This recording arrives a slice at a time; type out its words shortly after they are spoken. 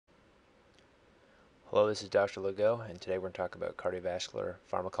Hello, this is Dr. Legault, and today we're going to talk about cardiovascular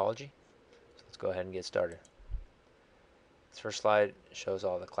pharmacology. So let's go ahead and get started. This first slide shows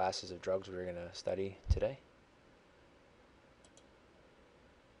all the classes of drugs we're going to study today.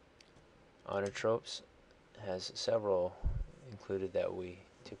 Onotropes has several included that we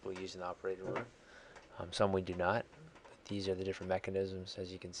typically use in the operating room. Some we do not. But these are the different mechanisms,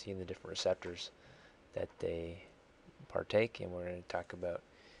 as you can see, in the different receptors that they partake, and we're going to talk about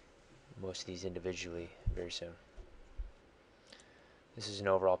most of these individually very soon. This is an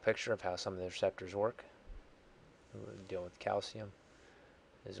overall picture of how some of the receptors work. We're dealing with calcium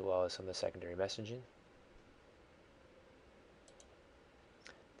as well as some of the secondary messaging.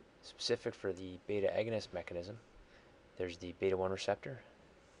 Specific for the beta-agonist mechanism, there's the beta-1 receptor,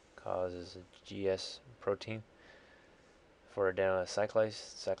 causes a GS protein for adenylate cyclase,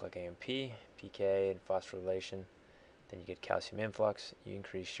 cyclic AMP, PK, and phosphorylation. Then you get calcium influx, you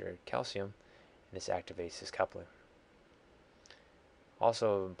increase your calcium, and this activates this coupling.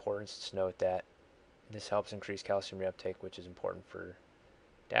 Also of importance to note that this helps increase calcium reuptake, which is important for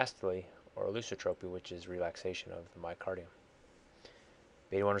diastole or lusitropy, which is relaxation of the myocardium.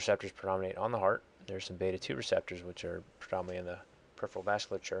 Beta-1 receptors predominate on the heart. There's some beta-2 receptors, which are predominantly in the peripheral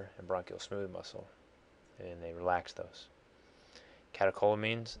vasculature and bronchial smooth muscle, and they relax those.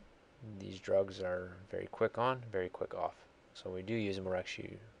 Catecholamines, these drugs are very quick on, very quick off. So when we do use them, we're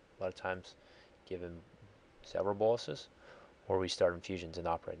actually a lot of times given several boluses, or we start infusions in the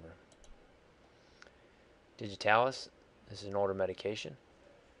operating room. Digitalis, this is an older medication.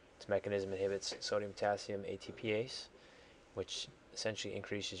 Its mechanism inhibits sodium potassium ATPase, which essentially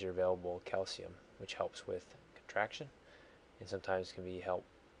increases your available calcium, which helps with contraction and sometimes can be help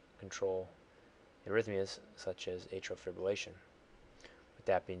control arrhythmias such as atrial fibrillation. With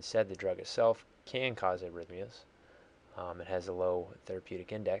that being said, the drug itself can cause arrhythmias. It has a low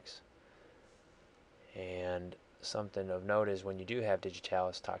therapeutic index, and something of note is when you do have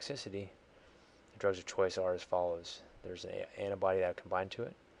Digitalis toxicity, the drugs of choice are as follows. There's an antibody that will combine to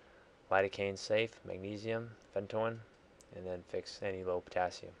it, lidocaine safe, magnesium, phentoin, and then fix any low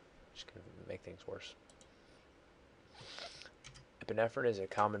potassium, which can make things worse. Epinephrine is a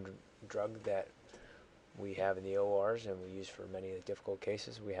common drug that we have in the ORs and we use for many of the difficult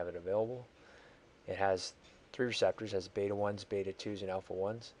cases. We have it available. It has 3 receptors, has beta-1s, beta-2s, and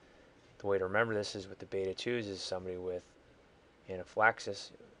alpha-1s. The way to remember this is with the beta-2s is somebody with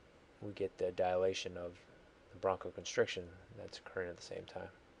anaphylaxis, we get the dilation of the bronchoconstriction that's occurring at the same time.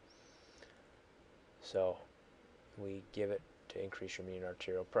 So we give it to increase your mean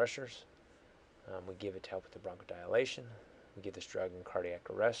arterial pressures. We give it to help with the bronchodilation. We give this drug in cardiac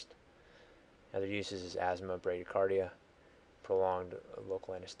arrest. Other uses is asthma, bradycardia, prolonged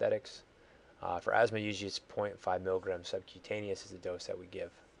local anesthetics. For asthma, usually it's 0.5 milligrams subcutaneous is the dose that we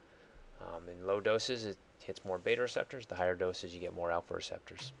give. In low doses, it hits more beta receptors. The higher doses, you get more alpha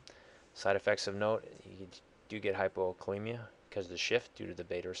receptors. Side effects of note, you do get hypokalemia because of the shift due to the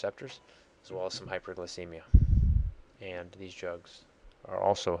beta receptors, as well as some hyperglycemia. And these drugs are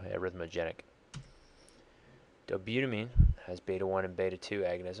also arrhythmogenic. Dobutamine has beta-1 and beta-2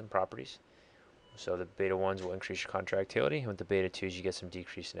 agonism properties. So the beta-1s will increase your contractility, and with the beta-2s you get some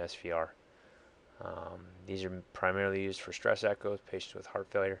decrease in SVR. These are primarily used for stress echoes, patients with heart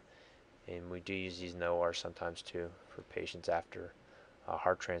failure, and we do use these in the OR sometimes too for patients after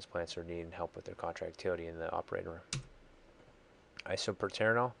heart transplants or needing help with their contractility in the operating room.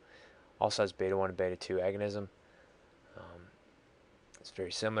 Isoproterenol also has beta-1 and beta-2 agonism. It's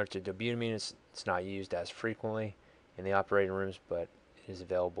very similar to dobutamine. It's not used as frequently in the operating rooms, but it is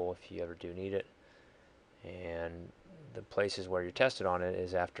available if you ever do need it. And the places where you're tested on it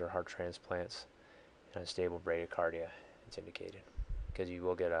is after heart transplants and unstable bradycardia. It's indicated because you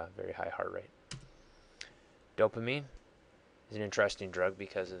will get a very high heart rate. Dopamine is an interesting drug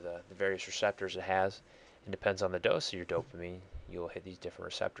because of the various receptors it has. It depends on the dose of your dopamine, you'll hit these different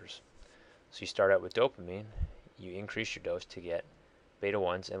receptors. So you start out with dopamine, you increase your dose to get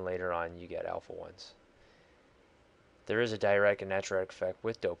beta-1s, and later on you get alpha-1s. There is a diuretic and natriuretic effect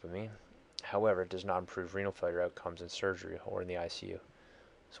with dopamine. However, it does not improve renal failure outcomes in surgery or in the ICU.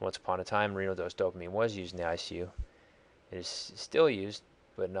 So once upon a time, renal dose dopamine was used in the ICU. It is still used,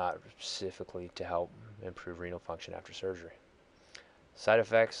 but not specifically to help improve renal function after surgery. Side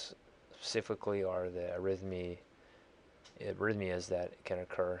effects specifically are the arrhythmias that can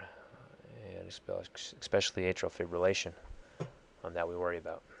occur, and especially atrial fibrillation that we worry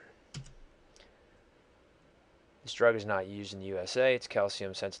about. This drug is not used in the USA. It's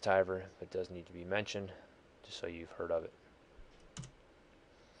calcium sensitizer, but does need to be mentioned, just so you've heard of it.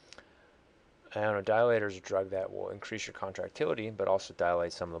 An Anodilator is a drug that will increase your contractility, but also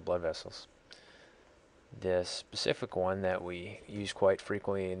dilate some of the blood vessels. The specific one that we use quite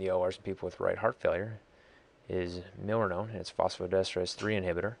frequently in the ORs in people with right heart failure is Milrinone. It's phosphodiesterase 3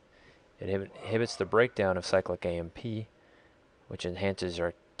 inhibitor. It inhibits the breakdown of cyclic AMP, which enhances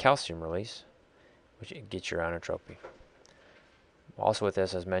our calcium release, which gets your inotropy. Also with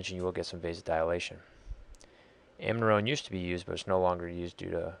this, as mentioned, you will get some vasodilation. Amiodarone used to be used, but it's no longer used due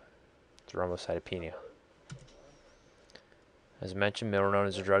to thrombocytopenia. As mentioned, Milrinone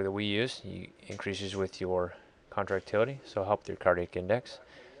is a drug that we use. It increases with your contractility, so help with your cardiac index.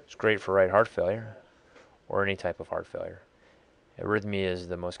 It's great for right heart failure or any type of heart failure. Arrhythmia is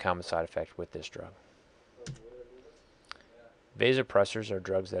the most common side effect with this drug. Vasopressors are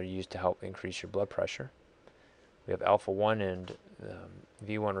drugs that are used to help increase your blood pressure. We have alpha-1 and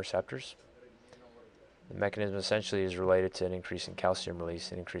V1 receptors. The mechanism essentially is related to an increase in calcium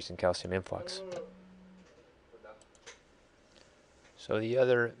release and increase in calcium influx. So the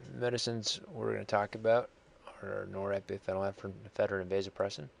other medicines we're going to talk about are norepinephrine, ephedrine, and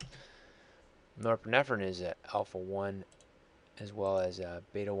vasopressin. Norepinephrine is an alpha-1 as well as a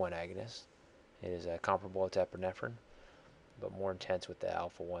beta-1 agonist. It is comparable to epinephrine, but more intense with the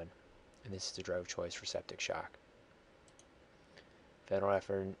alpha-1, and this is the drug of choice for septic shock.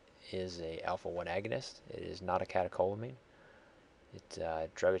 Phenylephrine is a alpha-1 agonist. It is not a catecholamine. It's a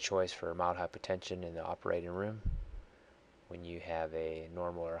drug of choice for mild hypotension in the operating room when you have a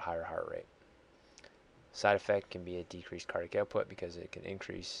normal or higher heart rate. Side effect can be a decreased cardiac output because it can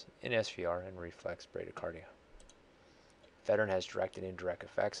increase in SVR and reflex bradycardia. Ephedrine has direct and indirect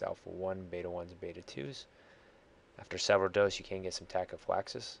effects, alpha-1, beta-1s, and beta-2s. After several doses, you can get some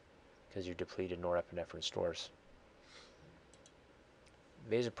tachyphylaxis because you're depleted norepinephrine stores.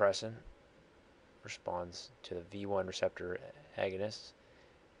 Vasopressin responds to the V1 receptor agonist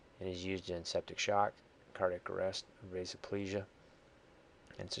and is used in septic shock, cardiac arrest, vasoplegia.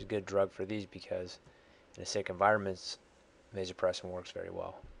 And it's a good drug for these because in acidic environments, vasopressin works very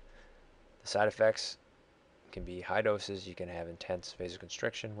well. The side effects can be high doses. You can have intense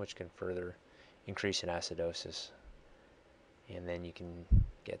vasoconstriction, which can further increase in acidosis. And then you can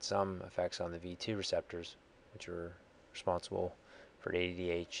get some effects on the V2 receptors, which are responsible for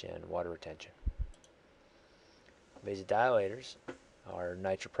ADH and water retention. Vasodilators are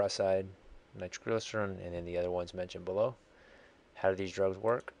nitroprusside, nitroglycerin, and then the other ones mentioned below. How do these drugs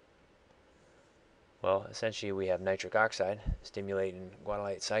work? Well, essentially we have nitric oxide stimulating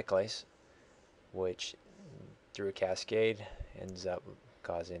guanylate cyclase, which through a cascade ends up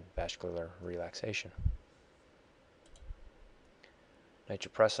causing vascular relaxation.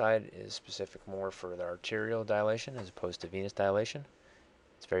 Nitroprusside is specific more for the arterial dilation as opposed to venous dilation.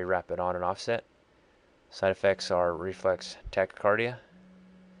 It's very rapid on and offset. Side effects are reflex tachycardia,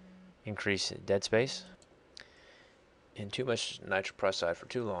 increased dead space, and too much nitroprusside for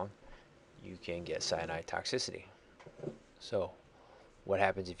too long, you can get cyanide toxicity. So, what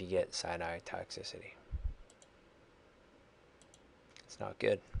happens if you get cyanide toxicity? It's not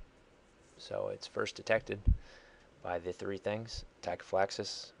good. So, it's first detected by the three things: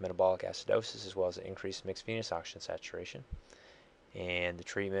 tachyphylaxis, metabolic acidosis, as well as increased mixed venous oxygen saturation. And the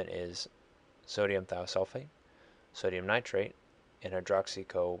treatment is sodium thiosulfate, sodium nitrate, and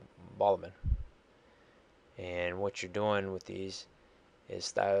hydroxycobalamin. And what you're doing with these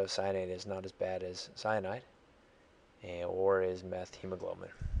is thiocyanate is not as bad as cyanide, or is methemoglobin,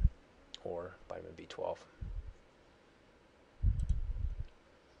 or vitamin B12.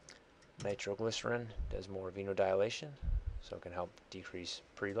 Nitroglycerin does more venodilation, so it can help decrease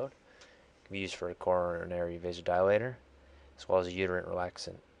preload. It can be used for a coronary vasodilator, as well as a uterine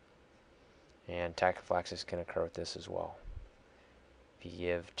relaxant. And tachyphylaxis can occur with this as well. If you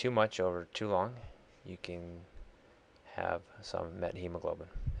give too much over too long, you can have some methemoglobin.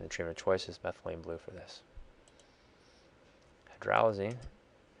 And the treatment of choice is methylene blue for this. Hydralazine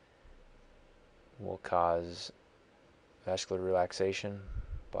will cause vascular relaxation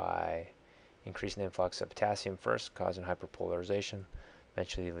by increasing the influx of potassium first, causing hyperpolarization,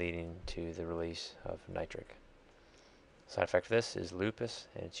 eventually leading to the release of nitric. Side effect for this is lupus,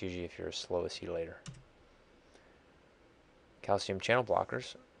 and it's usually if you're a slow acetylator. Calcium channel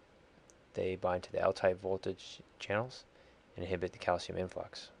blockers, they bind to the L-type voltage channels and inhibit the calcium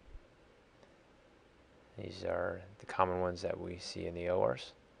influx. These are the common ones that we see in the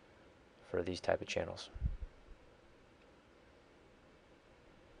ORs for these type of channels.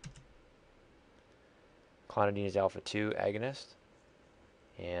 Clonidine is alpha-2 agonist,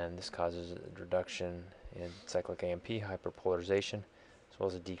 and this causes a reduction in cyclic AMP, hyperpolarization, as well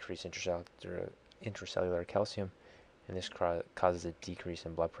as a decrease in intracellular calcium, and this causes a decrease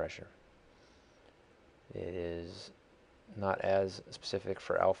in blood pressure. It is not as specific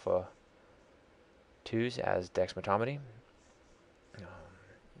for alpha-2 2s as dexmedetomidine.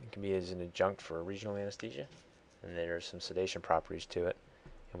 It can be as an adjunct for regional anesthesia, and there's some sedation properties to it.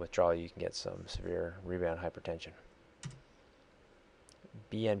 In withdrawal, you can get some severe rebound hypertension.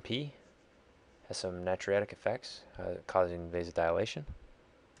 BNP has some natriuretic effects, causing vasodilation.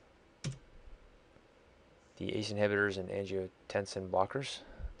 The ACE inhibitors and angiotensin blockers,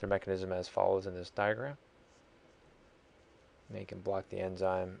 their mechanism as follows in this diagram. They can block the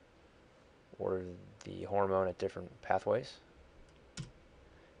enzyme or the hormone at different pathways.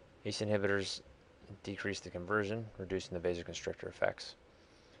 ACE inhibitors decrease the conversion, reducing the vasoconstrictor effects.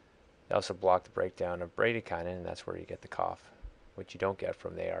 They also block the breakdown of bradykinin, and that's where you get the cough, which you don't get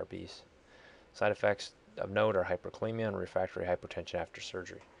from the ARBs. Side effects of note are hyperkalemia and refractory hypotension after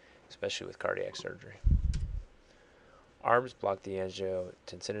surgery, especially with cardiac surgery. ARBs block the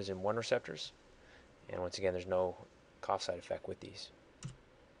angiotensin 1 receptors, and once again, there's no cough side effect with these.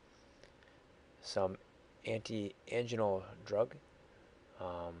 Some antianginal drugs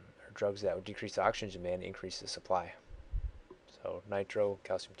that would decrease the oxygen demand, increase the supply. So nitro,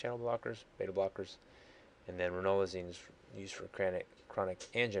 calcium channel blockers, beta blockers, and then ranolazine is used for chronic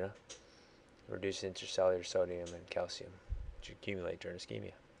angina, reduce intercellular sodium and calcium, which accumulate during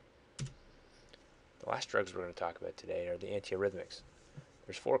ischemia. The last drugs we're going to talk about today are the antiarrhythmics.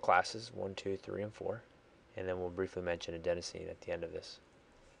 There's 4 classes, 1, 2, 3, and 4, and then we'll briefly mention adenosine at the end of this.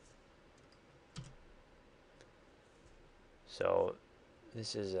 So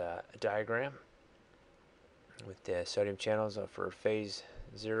this is a diagram with the sodium channels for phase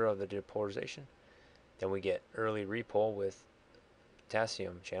 0 of the depolarization. Then we get early repol with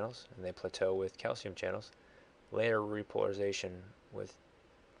potassium channels, and they plateau with calcium channels. Later repolarization with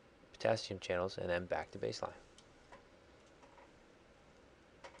potassium channels, and then back to baseline.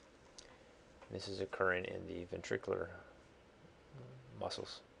 This is occurring in the ventricular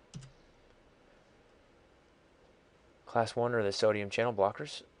muscles. Class 1 are the sodium channel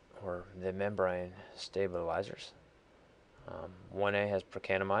blockers, or the membrane stabilizers. 1A has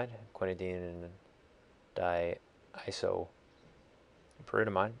procainamide, quinidine, and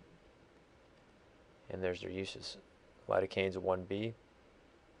diisoproterenol, and there's their uses. Lidocaine is a 1B,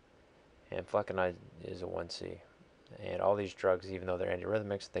 and flecainide is a 1C. And all these drugs, even though they're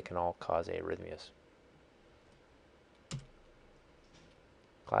antiarrhythmics, they can all cause arrhythmias.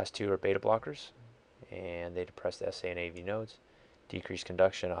 Class 2 are beta blockers, and they depress the SA and AV nodes, decrease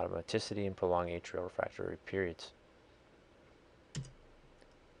conduction, automaticity, and prolong atrial refractory periods.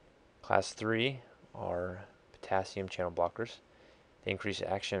 Class 3 are potassium channel blockers. They increase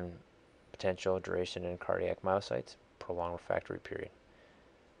action potential, duration, and cardiac myocytes, prolong refractory period.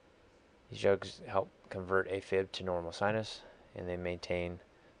 These drugs help convert AFib to normal sinus, and they maintain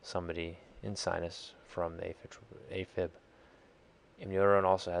somebody in sinus from the AFib. Milrinone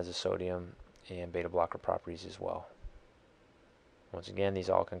also has the sodium and beta blocker properties as well. Once again, these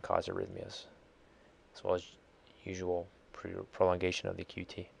all can cause arrhythmias, as well as usual prolongation of the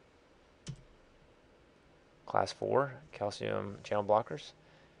QT. Class 4, calcium channel blockers.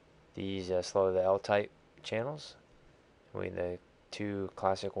 These slow the L-type channels. The 2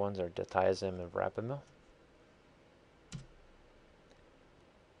 classic ones are diltiazem and verapamil.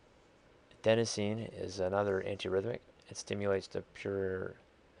 Adenosine is another antiarrhythmic. It stimulates the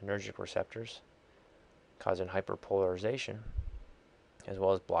purinergic receptors, causing hyperpolarization, as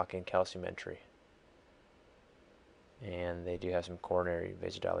well as blocking calcium entry. And they do have some coronary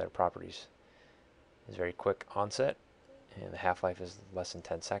vasodilator properties. It's very quick onset, and the half-life is less than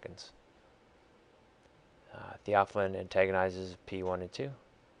 10 seconds. Theophylline antagonizes P1 and 2,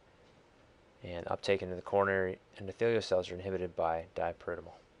 and uptake into the coronary endothelial cells are inhibited by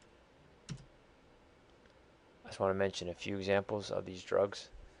dipyridamole. I just want to mention a few examples of these drugs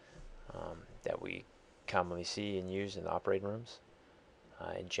that we commonly see and use in the operating rooms.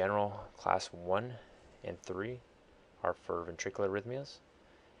 In general, class 1 and 3 are for ventricular arrhythmias,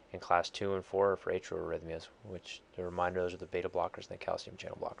 and class 2 and 4 are for atrial arrhythmias, which, the reminder, those are the beta blockers and the calcium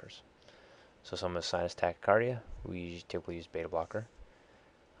channel blockers. So some of the sinus tachycardia, we typically use beta blocker.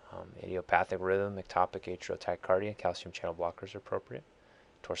 Idiopathic rhythm, ectopic atrial tachycardia, calcium channel blockers are appropriate.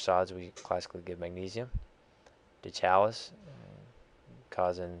 Torsades, we classically give magnesium. Digitalis,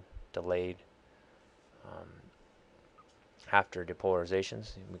 causing delayed after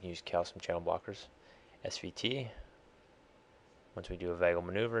depolarizations, we can use calcium channel blockers. SVT, once we do a vagal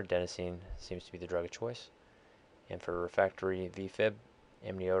maneuver, adenosine seems to be the drug of choice. And for refractory VFib,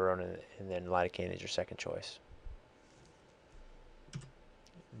 amiodarone and then lidocaine is your second choice.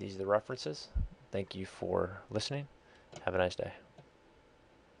 These are the references. Thank you for listening. Have a nice day.